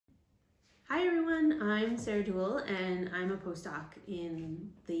Hi everyone, I'm Sarah Jewell and I'm a postdoc in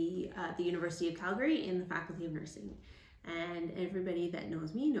the University of Calgary in the Faculty of Nursing. And everybody that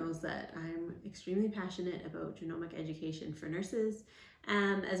knows me knows that I'm extremely passionate about genomic education for nurses,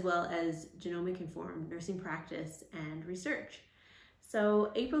 as well as genomic informed nursing practice and research.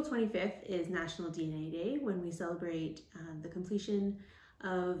 So April 25th is National DNA Day, when we celebrate the completion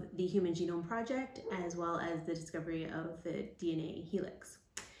of the Human Genome Project, as well as the discovery of the DNA helix.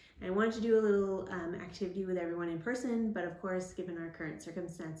 I wanted to do a little activity with everyone in person, but of course, given our current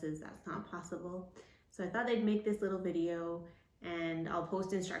circumstances, that's not possible. So I thought I'd make this little video and I'll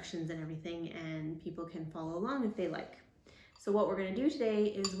post instructions and everything and people can follow along if they like. So what we're gonna do today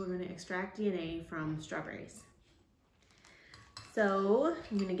is we're gonna extract DNA from strawberries. So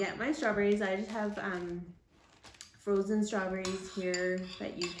I'm gonna get my strawberries. I just have frozen strawberries here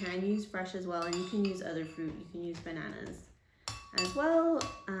that you can use fresh as well, and you can use other fruit. You can use bananas as well.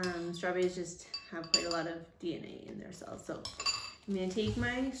 Strawberries just have quite a lot of DNA in their cells. So I'm gonna take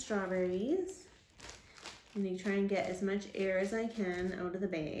my strawberries. I'm gonna try and get as much air as I can out of the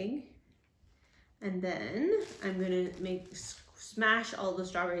bag. And then I'm gonna smash all the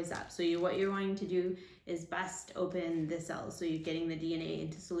strawberries up. So what you're wanting to do is bust open the cells. So you're getting the DNA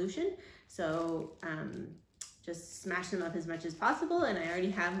into solution. So just smash them up as much as possible. And I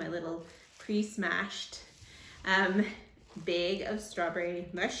already have my little pre-smashed bag of strawberry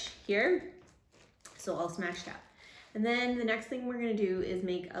mush here, so all smashed up. And then the next thing we're going to do is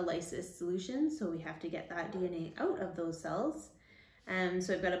make a lysis solution, so we have to get that DNA out of those cells.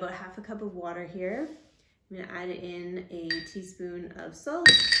 So I've got about half a cup of water here. I'm going to add in a teaspoon of salt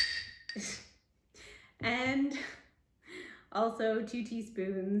and also 2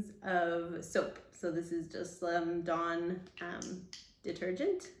 teaspoons of soap. So this is just Dawn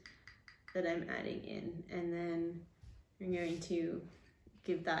detergent that I'm adding in, and then I'm going to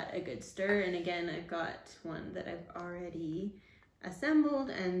give that a good stir. And again, I've got one that I've already assembled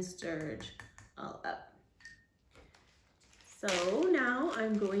and stirred all up. So now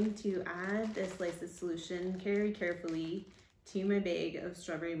I'm going to add this lysis solution very carefully to my bag of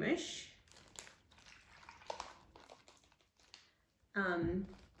strawberry mush. And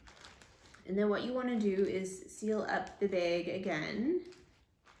then what you want to do is seal up the bag again,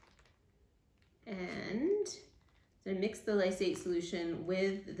 and so mix the lysate solution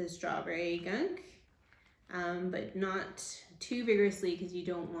with the strawberry gunk, but not too vigorously because you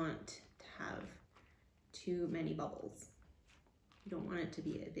don't want to have too many bubbles. You don't want it to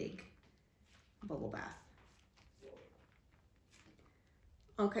be a big bubble bath.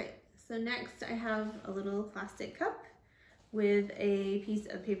 Okay, so next I have a little plastic cup with a piece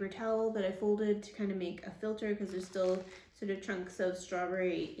of paper towel that I folded to kind of make a filter, because there's still sort of chunks of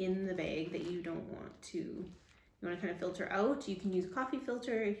strawberry in the bag that you don't want to, you want to kind of filter out. You can use a coffee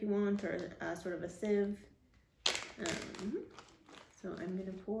filter if you want, or sort of a sieve. So I'm going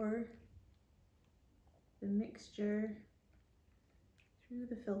to pour the mixture through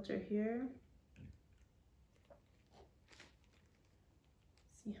the filter here.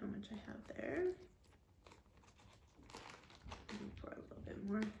 See how much I have there. Pour a little bit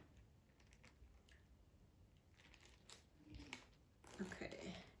more.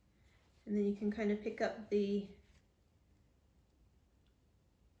 Okay, and then you can kind of pick up the,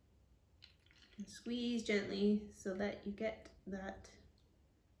 and squeeze gently so that you get that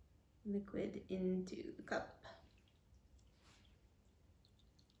liquid into the cup.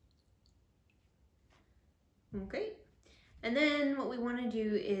 Okay. And then what we want to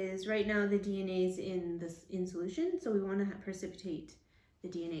do is, right now the DNA is in solution, so we want to precipitate the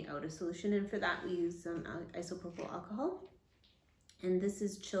DNA out of solution, and for that we use some isopropyl alcohol. And this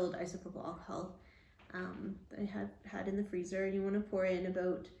is chilled isopropyl alcohol that I have had in the freezer, and you want to pour in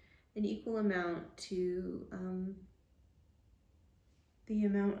about an equal amount to the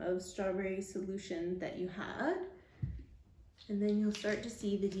amount of strawberry solution that you had, and then you'll start to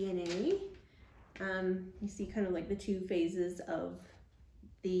see the DNA. You see kind of like the 2 phases of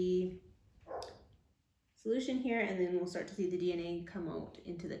the solution here, and then we'll start to see the DNA come out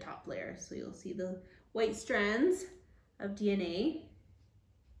into the top layer. So you'll see the white strands of DNA,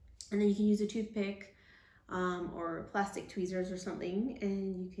 and then you can use a toothpick or plastic tweezers or something,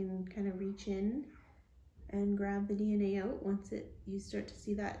 and you can kind of reach in and grab the DNA out once you start to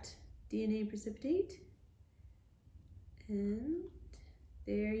see that DNA precipitate. And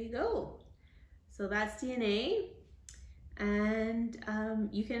there you go. So that's DNA, and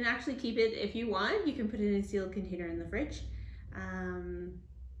you can actually keep it if you want. You can put it in a sealed container in the fridge.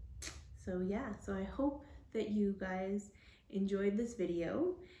 So yeah, so I hope that you guys enjoyed this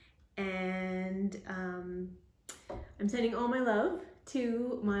video, and I'm sending all my love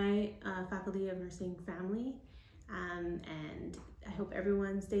to my Faculty of Nursing family, and I hope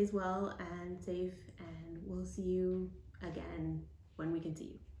everyone stays well and safe, and we'll see you again when we can see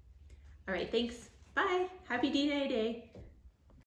you. All right, thanks. Bye. Happy DNA Day.